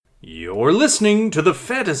You're listening to the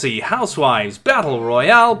Fantasy Housewives Battle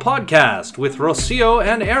Royale podcast with Rocio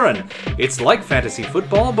and Aaron. It's like fantasy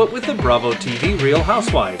football, but with the Bravo TV Real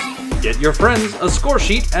Housewives. Get your friends a score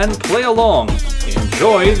sheet and play along.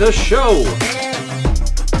 Enjoy the show!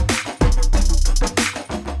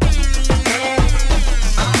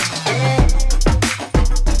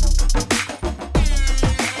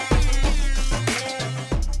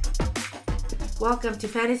 Welcome to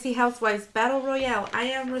Fantasy Housewives Battle Royale. I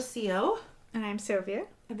am Rocio. And I'm Sylvia.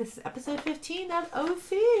 And this is episode 15 of OC,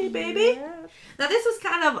 baby. Yeah. Now, this was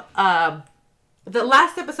kind of, the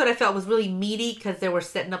last episode I felt was really meaty because they were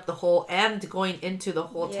setting up the whole, and going into the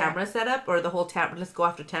whole Tamra setup, or the whole Tamra, let's go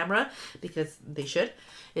after Tamra, because they should.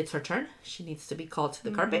 It's her turn. She needs to be called to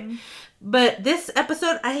the carpet. But this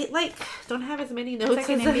episode, I, don't have as many notes as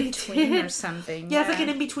I did. It's like an in-between or something. Yeah, it's like an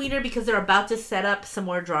in-betweener because they're about to set up some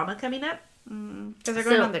more drama coming up. Because they're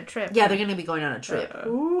going on their trip. Yeah, they're going to be going on a trip.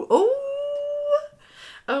 Ooh.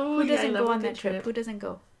 Oh, who doesn't go on that trip? Who doesn't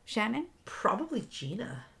go? Shannon? Probably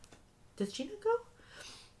Gina. Does Gina go?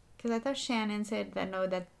 Because I thought Shannon said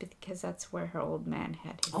that because that's where her old man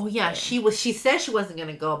had his affair. She said she wasn't going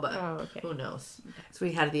to go, but who knows? Okay. So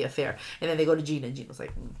we had the affair. And then they go to Gina, and Gina's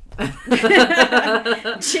like,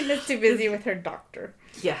 Gina's too busy with her doctor.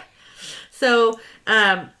 Yeah. So,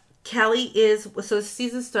 Callie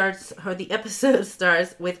the episode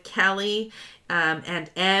starts with Callie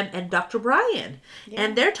and Em and Dr. Brian. Yeah.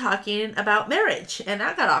 And they're talking about marriage. And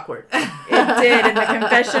that got awkward. It did, in the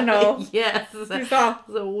confessional. Yes. It's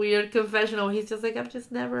a weird confessional. He's just like, I've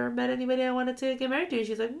just never met anybody I wanted to get married to. And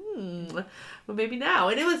she's like, well, maybe now.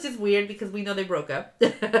 And it was just weird because we know they broke up.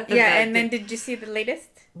 Yeah, and then did you see the latest?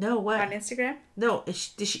 No, what? On Instagram? No.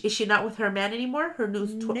 Is she not with her man anymore? Her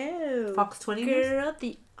news? No. Fox 20 Girl, news?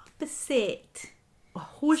 the opposite.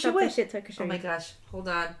 Who is she with? Shit so I can show my gosh. Hold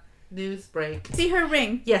on. News break. See her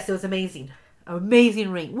ring. Yes, it was amazing.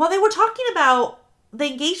 Amazing ring. Well, they were talking about the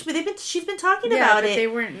engagement. She's been talking about it. They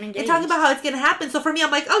weren't engaged. And talking about how it's going to happen. So for me,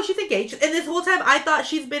 I'm like, oh, she's engaged. And this whole time, I thought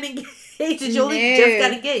she's been engaged. And Jolie just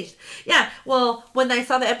got engaged. Yeah. Well, when I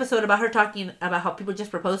saw the episode about her talking about how people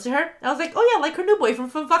just proposed to her, I was like, oh yeah, like her new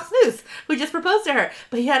boyfriend from Fox News who just proposed to her.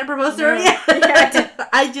 But he hadn't proposed to her yet.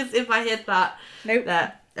 I just, in my head, thought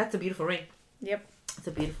that's a beautiful ring. Yep. It's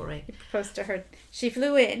a beautiful ring. He proposed to her. She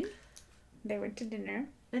flew in. They went to dinner.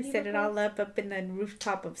 And set it all up in the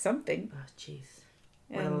rooftop of something. Oh, jeez.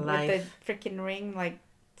 And with the freaking ring, like,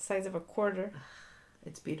 size of a quarter.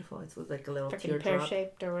 It's beautiful. It's like a little teardrop.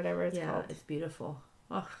 Pear-shaped or whatever it's called. Yeah, it's beautiful.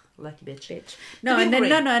 Oh, lucky bitch. No, and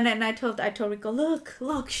then I told Rico,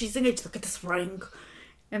 look, she's engaged. Look at this ring.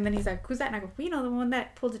 And then he's like, who's that? And I go, well, you know, the one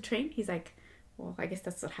that pulled the train? He's like, well, I guess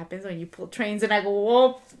that's what happens when you pull trains. And I go,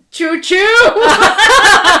 whoa, choo-choo! And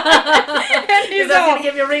he's not going to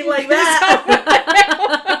give you a ring like that.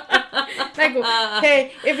 I go,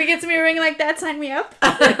 hey, if he gets me a ring like that, sign me up.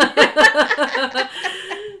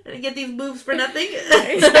 And get these moves for nothing.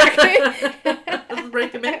 Exactly. Let's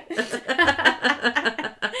break them in.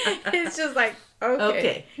 It's just like,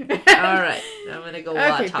 okay. All right. I'm going to go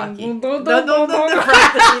watch hockey. No,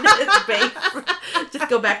 it's base. Just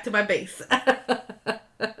go back to my base.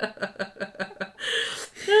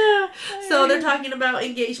 So they're talking about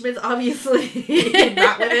engagements, obviously.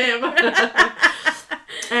 Not with him.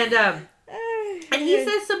 And he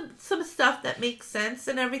says some stuff that makes sense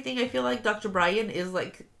and everything. I feel like Dr. Brian is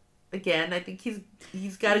like, again, I think he's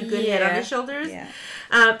got a good head on his shoulders. Yeah.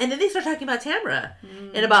 And then they start talking about Tamra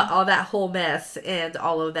and about all that whole mess and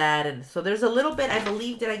all of that. And so there's a little bit, I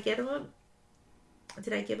believe, did I give him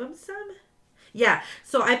some? Yeah.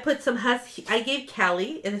 So I put some I gave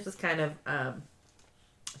Callie, and this was kind of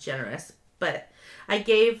generous, but I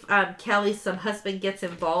gave Callie some husband gets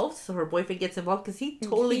involved, so her boyfriend gets involved, because he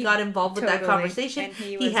totally got involved with that conversation. And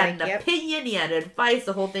he had an opinion, he had advice,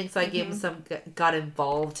 the whole thing, so I gave him some got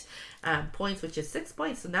involved points, which is 6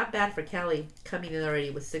 points, so not bad for Callie coming in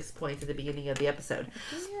already with 6 points at the beginning of the episode.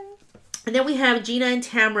 Yeah. And then we have Gina and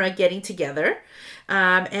Tamra getting together,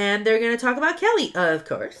 and they're going to talk about Kelly, of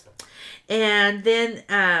course. And then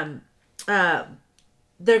Tamra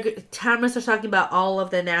starts talking about all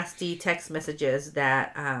of the nasty text messages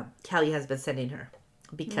that Callie has been sending her,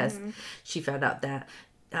 because she found out that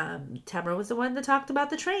Tamra was the one that talked about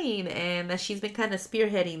the train, and that she's been kind of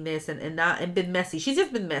spearheading this and been messy. She's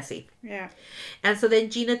just been messy. Yeah. And so then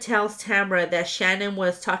Gina tells Tamra that Shannon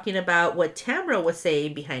was talking about what Tamra was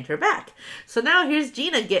saying behind her back. So now here's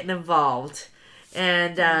Gina getting involved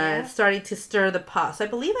and starting to stir the pot. So I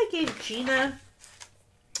believe I gave Gina...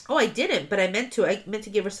 Oh, I didn't, but I meant to. I meant to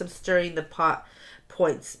give her some stirring the pot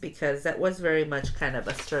points, because that was very much kind of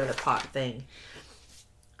a stir the pot thing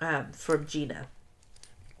from Gina.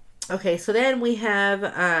 Okay, so then we have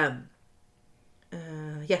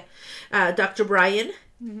Dr. Bryan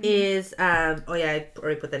is I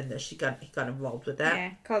already put that in there. He got involved with that.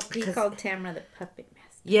 Yeah, he called Tamara the puppet master.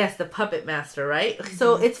 Yes, the puppet master, right? Mm-hmm.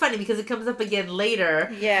 So it's funny because it comes up again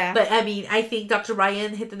later. Yeah. But I mean, I think Dr.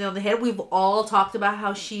 Bryan hit the nail on the head. We've all talked about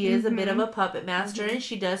how she is a bit of a puppet master, and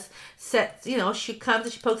she does set, she comes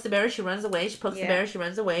and she pokes the bear, she runs away, she pokes the bear, she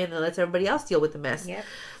runs away, and then lets everybody else deal with the mess. Yep.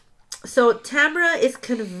 So Tamara is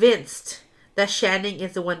convinced that Shannon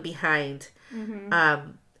is the one behind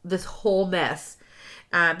this whole mess.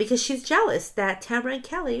 Because she's jealous that Tamara and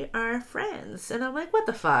Kelly are friends. And I'm like, what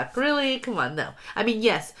the fuck? Really? Come on, no. I mean,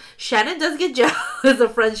 yes, Shannon does get jealous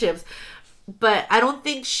of friendships, but I don't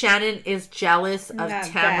think Shannon is jealous of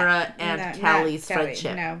Tamara and Kelly's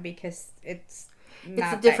friendship. No, because it's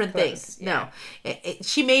a different thing. Yeah. No.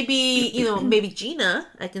 She may be, maybe Gina.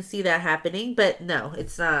 I can see that happening, but no,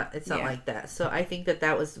 it's not like that. So I think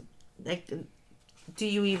that was like, do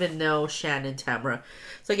you even know Shannon, Tamara?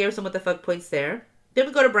 So I gave her some what the fuck points there. Then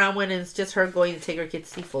we go to Brownwood, and it's just her going to take her kids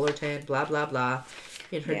to see Fullerton, blah, blah, blah,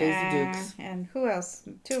 in her Daisy Dukes. And who else?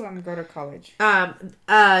 Two of them go to college.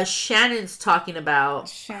 Shannon's talking about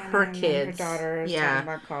her kids. Her daughters talking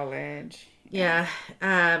about college. Yeah.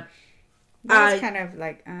 That was kind of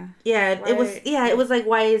like, it was like,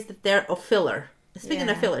 why is there a filler? Speaking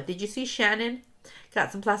of filler, did you see Shannon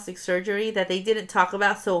got some plastic surgery that they didn't talk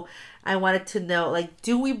about? So I wanted to know, like,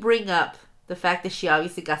 do we bring up the fact that she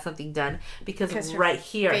obviously got something done because right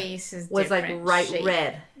here was like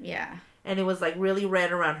red. Yeah. And it was like really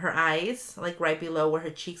red around her eyes, like right below where her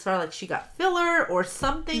cheeks are. Like she got filler or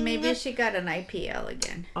something. Maybe she got an IPL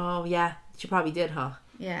again. Oh, yeah. She probably did, huh?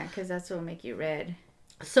 Yeah, because that's what will make you red.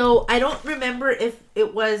 So I don't remember if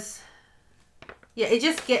it was... Yeah,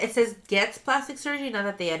 it says gets plastic surgery now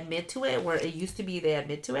that they admit to it, where it used to be they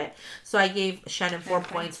admit to it. So I gave Shannon 4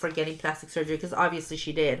 points for getting plastic surgery because obviously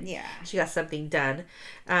she did. Yeah. She got something done.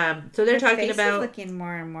 So they're talking face about... is looking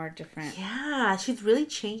more and more different. Yeah, she's really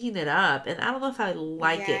changing it up. And I don't know if I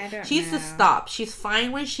like it. She needs to stop. She's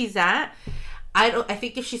fine where she's at. I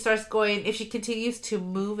think if she continues to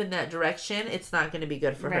move in that direction, it's not going to be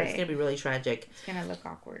good for her. It's going to be really tragic. It's going to look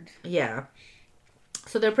awkward. Yeah.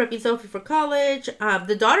 So they're prepping Sophie for college.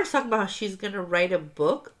 The daughter's talking about how she's going to write a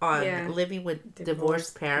book on living with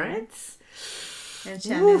divorced parents. And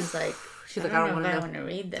Shannon's like, she's like, I don't want to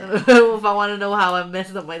read that. If I want to know how I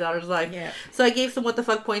messed up my daughter's life. Yeah. So I gave some what the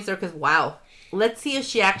fuck points there because, wow. Let's see if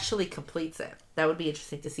she actually completes it. That would be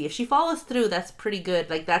interesting to see. If she follows through, that's pretty good.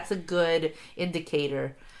 Like, that's a good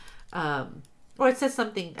indicator. Or it says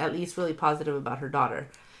something at least really positive about her daughter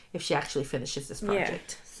if she actually finishes this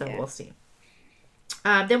project. So we'll see.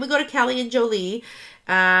 Then we go to Kelly and Jolie.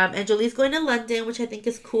 And Jolie's going to London, which I think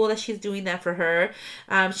is cool that she's doing that for her.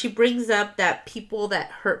 She brings up that people that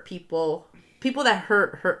hurt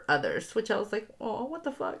others, which I was like, oh, what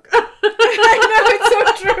the fuck? I know,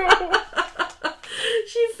 it's so true.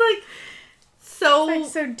 She's like,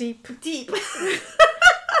 so deep.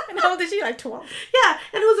 And how old is she? Like 12? Yeah.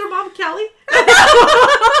 And who's her mom, Kelly?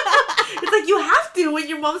 It's like, you have to. When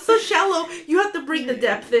your mom's so shallow, you have to bring the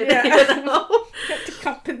depth in. Yeah. You know? You have to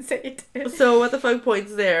compensate. So what the fuck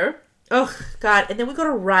points there? Oh, God. And then we go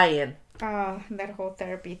to Ryan. Oh, that whole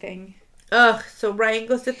therapy thing. Ugh. So Ryan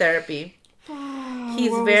goes to therapy.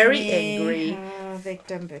 He's very angry.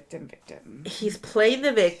 Victim. He's playing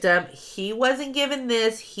the victim. He wasn't given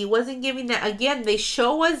this. He wasn't giving that. Again, they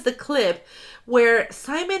show us the clip where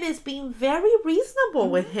Simon is being very reasonable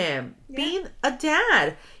with him. Yeah. Being a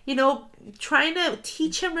dad. Trying to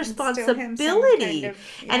teach him responsibility.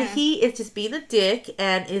 And he is just being a dick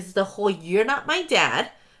and is the whole, you're not my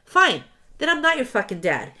dad. Fine. Then I'm not your fucking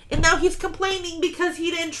dad. And now he's complaining because he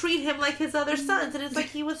didn't treat him like his other sons. And it's like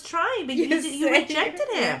he was trying, but you rejected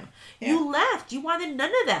him. Yeah. You left. You wanted none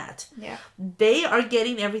of that. Yeah. They are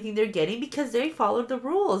getting everything they're getting because they followed the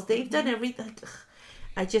rules. They've done everything.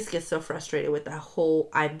 I just get so frustrated with that whole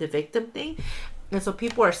I'm the victim thing. And so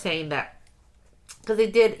people are saying that because they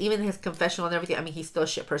did, even his confessional and everything. I mean, he's still a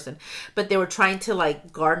shit person. But they were trying to,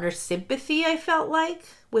 garner sympathy, I felt like,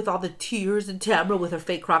 with all the tears and Tamara with her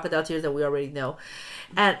fake crocodile tears that we already know.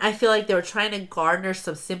 And I feel like they were trying to garner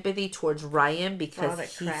some sympathy towards Ryan because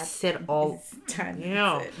he said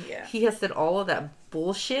he has said all of that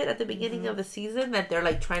bullshit at the beginning of the season that they're,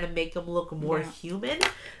 trying to make him look more human.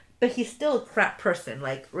 But he's still a crap person,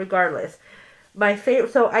 regardless. My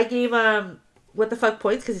favorite... So I gave... what the fuck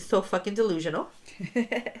points because he's so fucking delusional.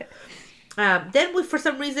 Then we, for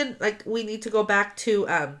some reason, we need to go back to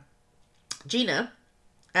Gina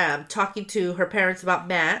talking to her parents about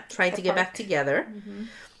Matt trying to get back together.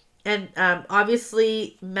 And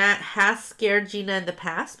obviously, Matt has scared Gina in the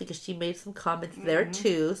past because she made some comments there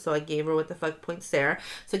too. So I gave her what the fuck points there.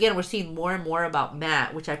 So again, we're seeing more and more about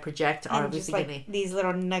Matt, which I project are obviously just like these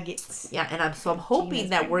little nuggets. Yeah, and I'm hoping Gina's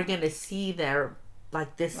that we're gonna see their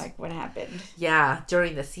like this, like what happened. Yeah,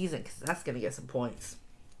 during the season, because that's gonna get some points.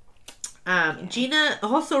 Gina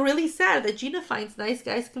also really sad that Gina finds nice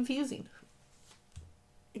guys confusing.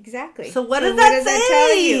 Exactly. So what does that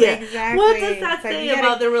tell you? Exactly. What does that say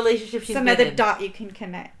about the relationship she's been in? It's another dot you can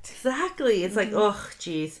connect. Exactly. It's like, oh,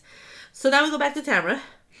 jeez. So now we go back to Tamra.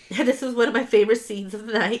 And this is one of my favorite scenes of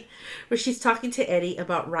the night, where she's talking to Eddie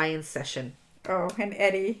about Ryan's session. Oh, and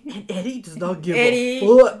Eddie. And Eddie does not give a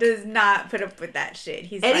fuck. Does not put up with that shit.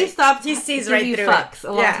 Eddie stopped. He sees right through fucks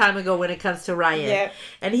a long time ago when it comes to Ryan. Yep.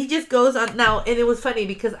 And he just goes on now. And it was funny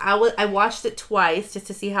because I watched it twice just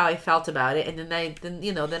to see how I felt about it. And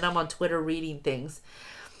then I'm on Twitter reading things.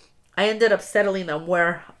 I ended up settling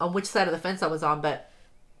on which side of the fence I was on. But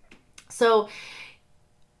so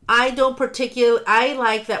I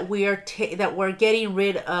like that we're getting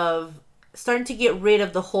rid of. Starting to get rid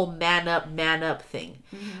of the whole man up thing.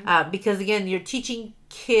 Because again, you're teaching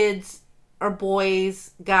kids or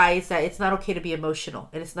boys, guys, that it's not okay to be emotional.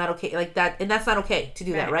 And it's not okay like that. And that's not okay to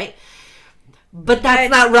do that, right? But that's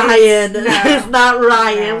not Ryan. It's not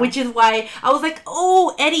Ryan, which is why I was like,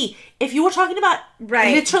 oh, Eddie, if you were talking about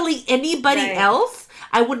literally anybody else,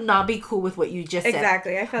 I would not be cool with what you just said.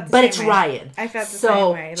 Exactly. I felt the same way. But it's way. Ryan. I felt the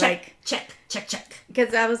same way. Check.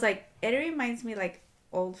 Because I was like, Eddie reminds me like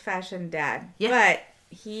old-fashioned dad. Yeah. But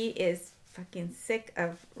he is fucking sick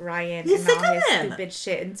of Ryan and all his stupid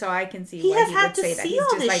shit. And so I can see why he would say that. He's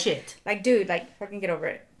just like, shit. Like, dude, like, fucking get over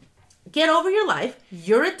it. Get over your life.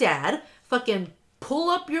 You're a dad. Fucking pull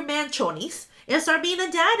up your manchonis and start being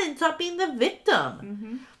a dad and stop being the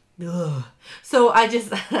victim. Ugh. So I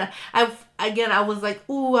just, I was like,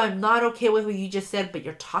 ooh, I'm not okay with what you just said, but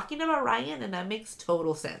you're talking about Ryan, and that makes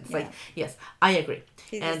total sense. Yeah. Like, yes, I agree.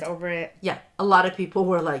 He's just over it. Yeah, a lot of people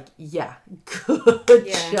were like, yeah, good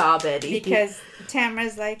job, Eddie. Because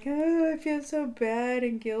Tamara's like, oh, I feel so bad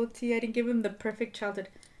and guilty. I didn't give him the perfect childhood.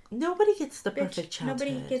 Nobody gets the perfect childhood.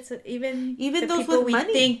 Nobody gets it. Even the those people with money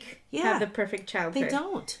we think have the perfect childhood. They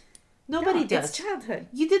don't. Nobody does. It's childhood.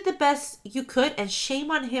 You did the best you could, and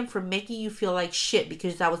shame on him for making you feel like shit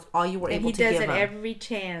because that was all you were able to give him. And he does it every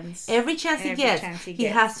chance. Every chance he gets, he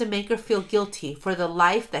has to make her feel guilty for the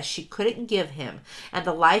life that she couldn't give him and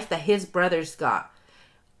the life that his brothers got.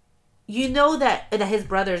 You know that his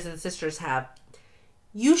brothers and sisters have.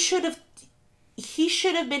 He should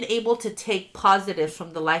have been able to take positives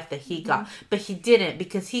from the life that he got, but he didn't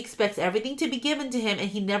because he expects everything to be given to him, and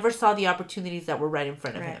he never saw the opportunities that were right in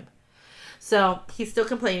front of him. So he's still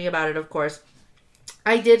complaining about it, of course.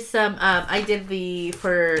 I did for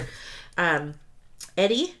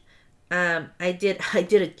Eddie. I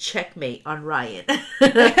did a checkmate on Ryan.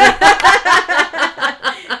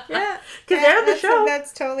 Yeah, because they're on the show.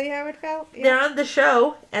 That's totally how it felt. Yeah. They're on the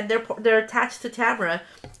show, and they're attached to Tamara.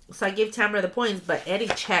 So I gave Tamara the points, but Eddie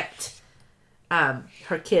checked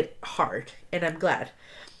her kid hard, and I'm glad.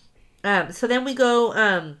 So then we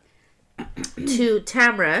go to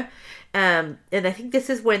Tamara. And I think this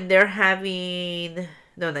is when they're having...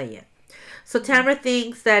 No, not yet. So Tamara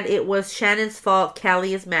thinks that it was Shannon's fault.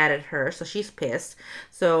 Callie is mad at her, so she's pissed.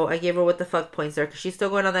 So I gave her what the fuck points there, because she's still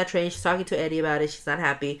going on that train. She's talking to Eddie about it. She's not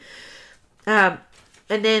happy.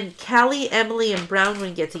 And then Callie, Emily, and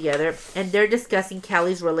Brownwing get together, and they're discussing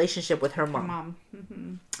Callie's relationship with her mom.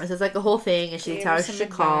 So it's like a whole thing, and she tells her she should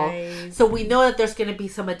call. So we know that there's going to be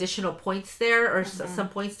some additional points there, or some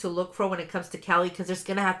points to look for when it comes to Callie, because there's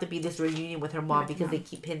going to have to be this reunion with her mom, because they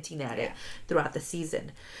keep hinting at it throughout the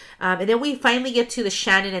season. And then we finally get to the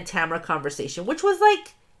Shannon and Tamara conversation, which was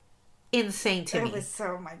like insane to me. It was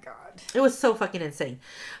so, oh my God. It was so fucking insane.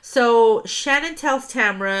 So Shannon tells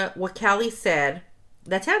Tamara what Callie said,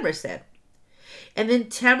 that Tamara said. And then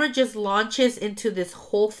Tamara just launches into this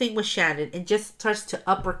whole thing with Shannon and just starts to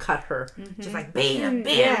uppercut her. Just like bam,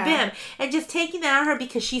 bam, bam. And just taking that on her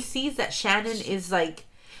because she sees that Shannon is like,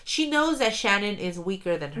 she knows that Shannon is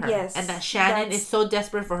weaker than her. Yes. And that Shannon is so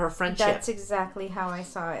desperate for her friendship. That's exactly how I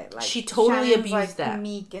saw it. Like, she totally Shannon's abused like that.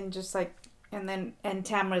 Meek and just like, and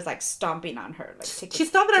Tamara's like stomping on her. Like, she's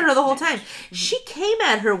stomping on her the whole time. She came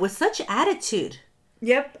at her with such attitude.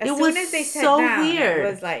 Yep. As soon as they sat down, weird. It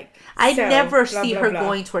was like, I never see her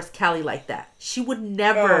going towards Callie like that. She would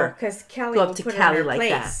never go up to Callie like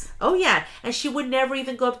that. Oh yeah, and she would never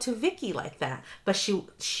even go up to Vicky like that. But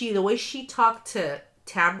she the way she talked to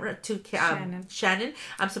Tamara, to Shannon,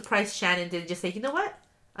 I'm surprised Shannon didn't just say, you know what?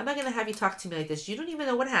 I'm not going to have you talk to me like this. You don't even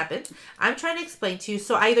know what happened. I'm trying to explain to you.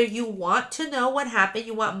 So either you want to know what happened,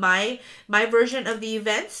 you want my version of the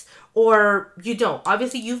events, or you don't.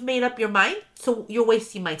 Obviously, you've made up your mind, so you're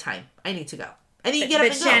wasting my time. I need to go. And then you get up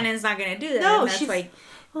and go. But Shannon's not going to do that. No, that's why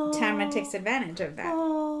Tamra takes advantage of that.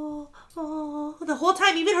 The whole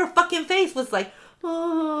time, even her fucking face was like,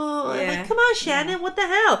 oh, yeah. I'm like, come on, Shannon, what the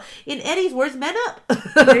hell? In Eddie's words, man up.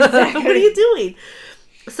 Exactly. What are you doing?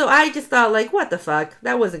 So I just thought, like, what the fuck?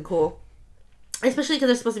 That wasn't cool. Especially because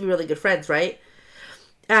they're supposed to be really good friends, right?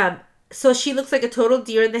 So she looks like a total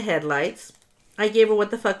deer in the headlights. I gave her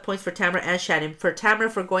what the fuck points for Tamra and Shannon. For Tamra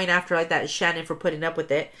for going after like that, and Shannon for putting up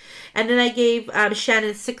with it. And then I gave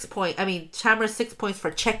Shannon 6 points. I mean, Tamra 6 points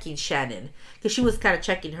for checking Shannon. Because she was kind of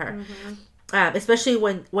checking her. Mm-hmm. Especially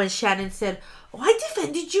when Shannon said, oh, I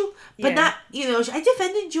defended you. But not, I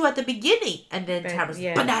defended you at the beginning. And then Tamra's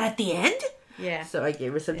like, but not at the end? Yeah. So I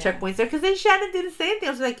gave her some checkpoints there. Because then Shannon did the same thing.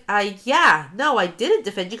 I was like, I didn't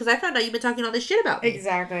defend you. Because I found out you've been talking all this shit about me.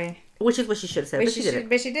 Exactly. Which is what she should have said, but she didn't.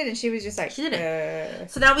 But she didn't. She was just like... She didn't.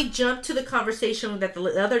 So now we jump to the conversation that the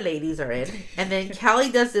other ladies are in. And then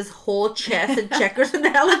Callie does this whole chess and checkers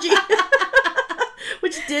analogy.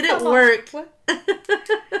 Which didn't work. What?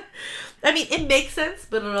 I mean, it makes sense,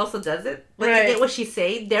 but it also doesn't. Like, I get what she's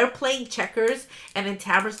saying. They're playing checkers, and then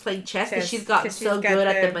Tamra's playing chess, because she's gotten so good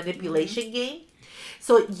at the manipulation game.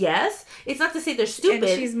 So, yes, it's not to say they're stupid.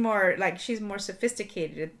 And she's more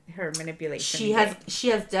sophisticated in her manipulation. She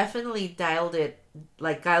has definitely got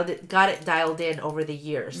it dialed in over the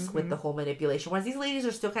years with the whole manipulation. Whereas these ladies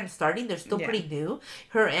are still kind of starting. They're still pretty new.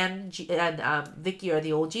 Her and Vicky are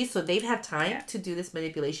the OGs, so they've had time to do this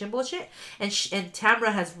manipulation bullshit. And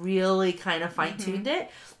Tamra has really kind of fine-tuned it.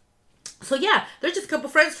 So yeah, they're just a couple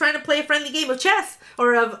friends trying to play a friendly game of chess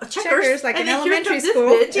or of checkers, like in elementary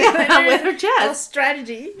school. Bitch, with her chess whole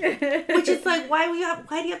strategy. Which is like, why do you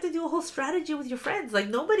have to do a whole strategy with your friends? Like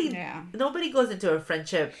nobody goes into a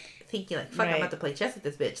friendship thinking like, fuck, I'm about to play chess with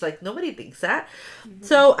this bitch. Like nobody thinks that. Mm-hmm.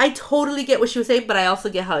 So I totally get what she was saying, but I also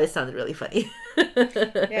get how it sounded really funny.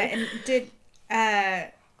 And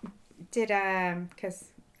because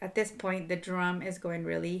at this point the drum is going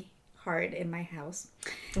really hard in my house.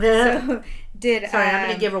 So sorry, I'm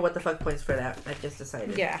gonna give her what the fuck points for that. I just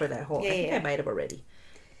decided for that whole. I think I might have already.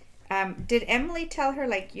 Did Emily tell her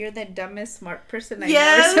like you're the dumbest smart person I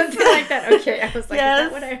know or something like that? Okay, I was like, is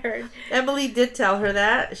that what I heard? Emily did tell her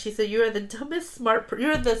that. She said you're the dumbest smart.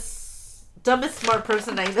 Dumbest smart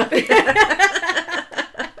person I know.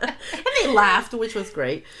 And they laughed, which was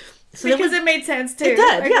great. So because it made sense too. It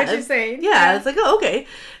did, like what you're saying. Yeah, it's like, oh, okay.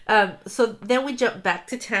 So then we jump back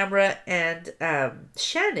to Tamra and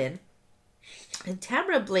Shannon. And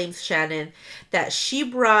Tamra blames Shannon that she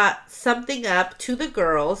brought something up to the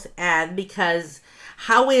girls, and because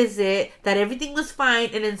how is it that everything was fine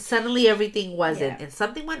and then suddenly everything wasn't, and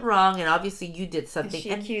something went wrong, and obviously you did something.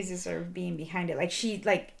 And she accuses her of being behind it. Like she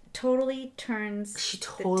totally turned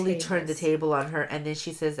the table on her, and then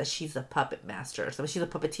she says that she's a puppet master, so she's a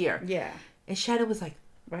puppeteer. Yeah. And Shannon was like,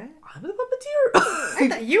 what? I'm the puppeteer. I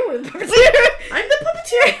thought you were the puppeteer. I'm the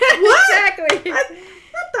puppeteer. What? Exactly. I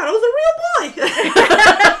thought I was a real boy.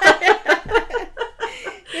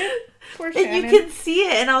 Poor Shannon. And you can see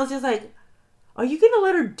it, and I was just like, are you gonna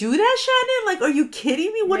let her do that, Shannon? Like, are you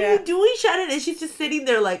kidding me? What are you doing, Shannon? And she's just sitting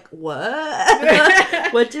there like,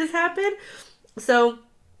 what? What just happened? So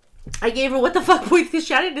I gave her what the fuck points because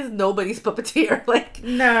Shannon is nobody's puppeteer. Like,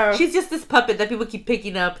 no, she's just this puppet that people keep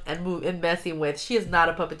picking up and messing with. She is not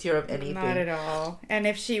a puppeteer of anything. Not at all. And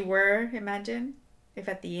if she were, imagine if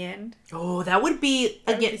at the end. Oh, that would be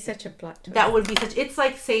such a plot twist. That would be such. It's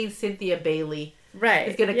like saying Cynthia Bailey. Right.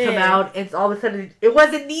 It's gonna come out, and all of a sudden it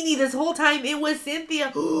wasn't Nene this whole time. It was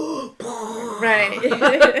Cynthia. Right.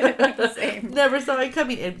 Same. Never saw it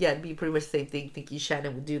coming. And yeah, it'd be pretty much the same thing. Thinking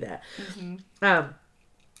Shannon would do that. Mm-hmm.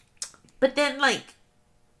 But then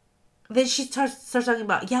then she starts talking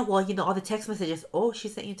about, all the text messages. Oh, she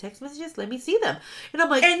sent you text messages? Let me see them. And I'm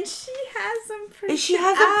like... And she has them printed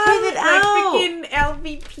out.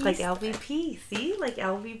 Like freaking LVP. Like LVP. See? Like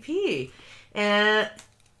LVP. And...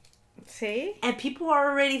 See? And people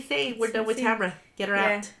are already saying, we're done with Tamra. Get her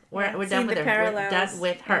out. We're done with her. Parallels. We're done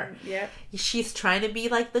with her. Yep. She's trying to be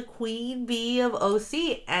like the queen bee of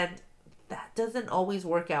OC. And... that doesn't always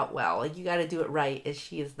work out well. Like, you got to do it right, and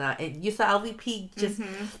she is not. And you saw LVP just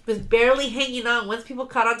was barely hanging on. Once people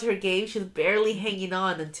caught on to her game, she was barely hanging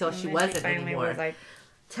on until she wasn't anymore. Was like,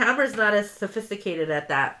 Tamra's not as sophisticated at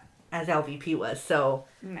that as LVP was, so...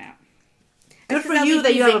 No. Good for you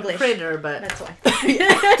that you have a printer, but... That's why.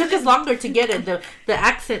 It took us longer to get it. The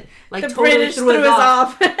accent, the totally British threw us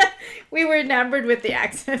off. We were enamored with the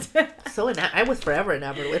accent. I was forever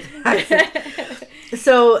enamored with the accent.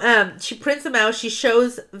 So she prints them out. She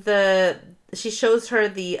shows her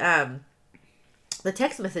the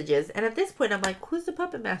text messages, and at this point I'm like, who's the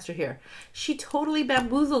puppet master here? She totally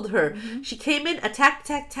bamboozled her. Mm-hmm. She came in,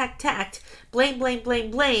 attacked,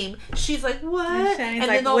 blame. She's like, what? And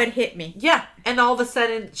like, what hit me? Yeah, and all of a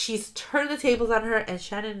sudden she's turned the tables on her, and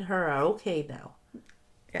Shannon and her are okay now.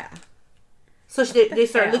 Yeah. So they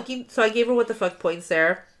start looking. So I gave her what the fuck points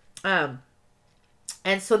there, and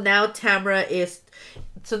so now Tamra is.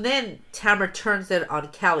 So then Tamra turns it on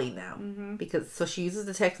Callie now. Mm-hmm. Because so she uses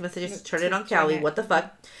the text messages to turn it on Callie. What the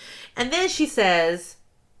fuck? And then she says,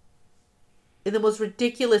 in the most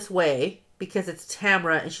ridiculous way, because it's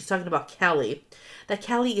Tamra and she's talking about Callie, that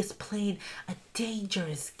Callie is playing a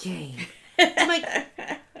dangerous game. I'm like,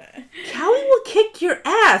 Callie will kick your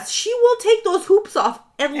ass. She will take those hoops off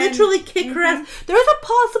and literally kick her ass. There's a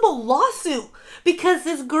possible lawsuit because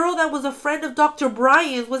this girl that was a friend of Dr.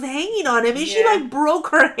 Brian's was hanging on him and she like broke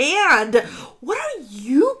her hand. What are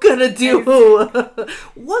you gonna do?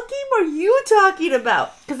 What game are you talking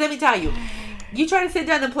about? Because let me tell you, you try to sit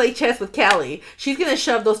down and play chess with Callie, she's gonna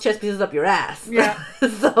shove those chess pieces up your ass. Yeah.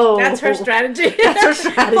 So that's her strategy. That's her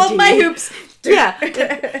strategy. Hold my hoops. Yeah.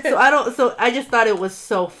 So I just thought it was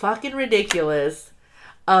so fucking ridiculous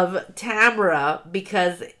of Tamra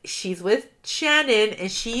because she's with Shannon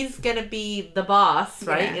and she's gonna be the boss,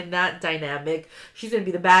 right? In that dynamic. She's gonna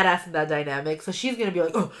be the badass in that dynamic. So she's gonna be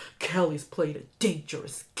like, oh, Callie's playing a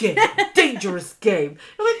dangerous game. Dangerous game.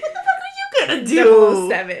 I'm like, what the fuck are you gonna do?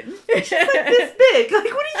 007. She's like this big. Like,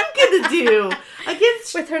 what are you gonna do?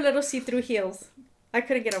 Against with her little see-through heels. I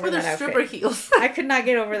couldn't get over that outfit. Stripper heels. I could not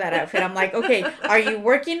get over that outfit. I'm like, okay, are you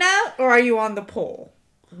working out or are you on the pole?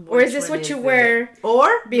 Or is this what you wear? Or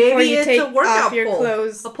before maybe you it's take a workout off your pole.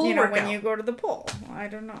 clothes? A pole workout. When you go to the pole. I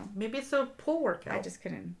don't know. Maybe it's a pole workout. I just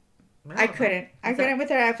couldn't. I couldn't with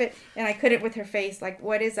her outfit, and I couldn't with her face. Like,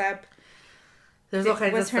 what is up? There's all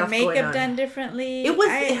kinds of stuff going on. Was her makeup done differently? It was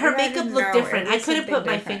her makeup looked different. I couldn't put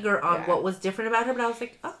my finger on what was different about her, but I was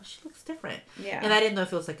like, oh, she looks different. Yeah. And I didn't know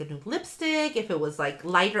if it was like a new lipstick, if it was like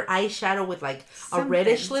lighter eyeshadow with like a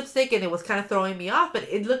reddish lipstick, and it was kind of throwing me off. But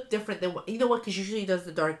it looked different than you know what? Because usually does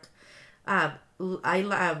the dark eyeshadow,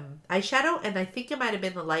 and I think it might have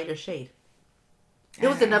been the lighter shade. It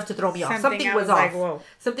was enough to throw me off. Something was off. Like, whoa.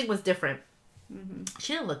 Something was different. Mm-hmm.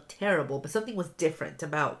 She didn't look terrible, but something was different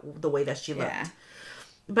about the way that she looked. Yeah.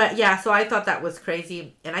 But yeah, so I thought that was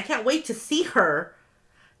crazy. And I can't wait to see her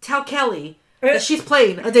tell Kelly that she's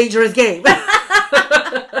playing a dangerous game. And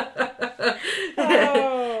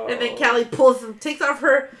then Kelly takes off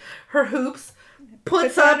her hoops,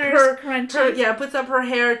 puts up her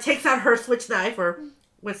hair, takes out her switch knife or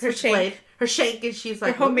what's her blade, her shank, and she's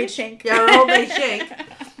like, her homemade shank. Yeah, her homemade shank.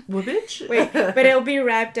 Well, bitch. Wait, but it'll be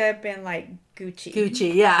wrapped up in like Gucci.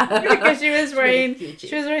 Gucci, yeah. Because she was wearing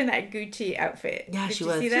that Gucci outfit. Yeah, Did she you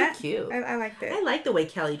was. See that? So cute. I liked it. I like the way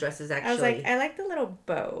Kelly dresses. Actually, I was like, I like the little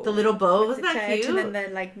bow. The little bow, wasn't that cute? And then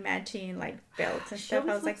the like matching like belts and stuff.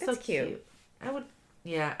 I was like, that's so cute. I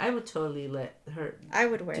would totally let her. I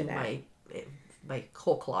would wear that. My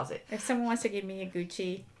whole closet. If someone wants to give me a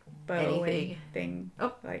Gucci bow and thing,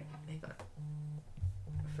 like. Hang on.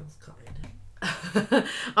 Phil's coming.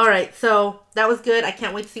 All right, so that was good. I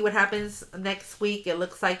can't wait to see what happens next week. It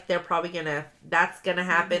looks like they're probably that's gonna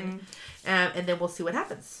happen, and then we'll see what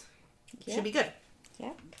happens. Yep. Should be good.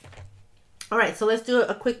 Yeah. All right, so let's do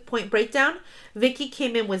a quick point breakdown. Vicky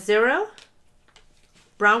came in with 0.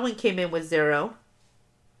 Bronwyn came in with 0.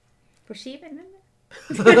 Was she even in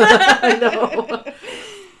there? I know.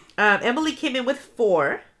 Emily came in with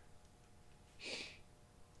 4.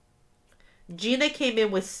 Gina came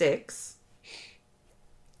in with 6.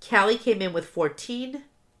 Callie came in with 14.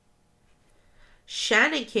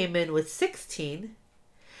 Shannon came in with 16.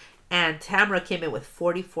 And Tamra came in with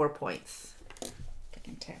 44 points.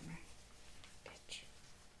 Fucking Tamra. Bitch.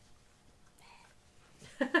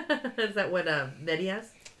 Is that what Nettie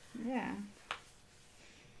has? Yeah.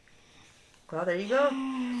 Well, there you go.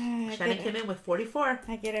 Shannon came in with 44.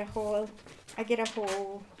 I get a whole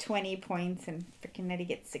 20 points and freaking Nettie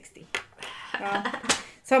gets 60.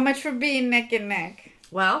 So much for being neck and neck.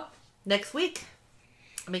 Well, next week,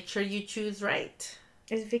 make sure you choose right.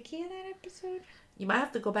 Is Vicky in that episode? You might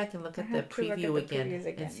have to go back and look at the preview again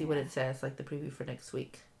and see what it says, like the preview for next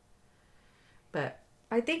week. But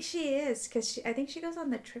I think she is, because I think she goes on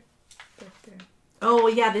the trip with her. Oh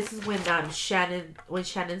yeah, this is when Shannon's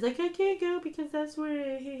like, I can't go because that's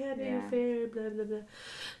where he had an affair, blah blah blah.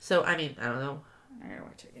 So I mean, I don't know. I gotta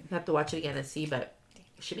watch it again. I have to watch it again and see, but it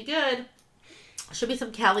should be good. Should be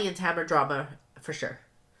some Callie and Tamra drama for sure.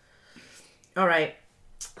 All right.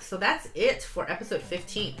 So that's it for episode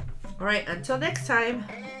 15. All right. Until next time.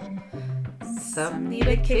 Some need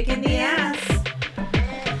a kick in the ass.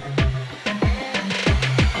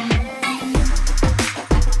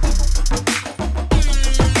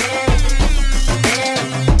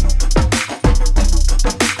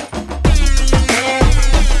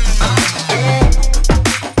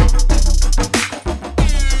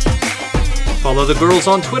 Follow the girls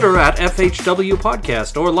on Twitter at FHW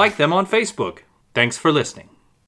Podcast or like them on Facebook. Thanks for listening.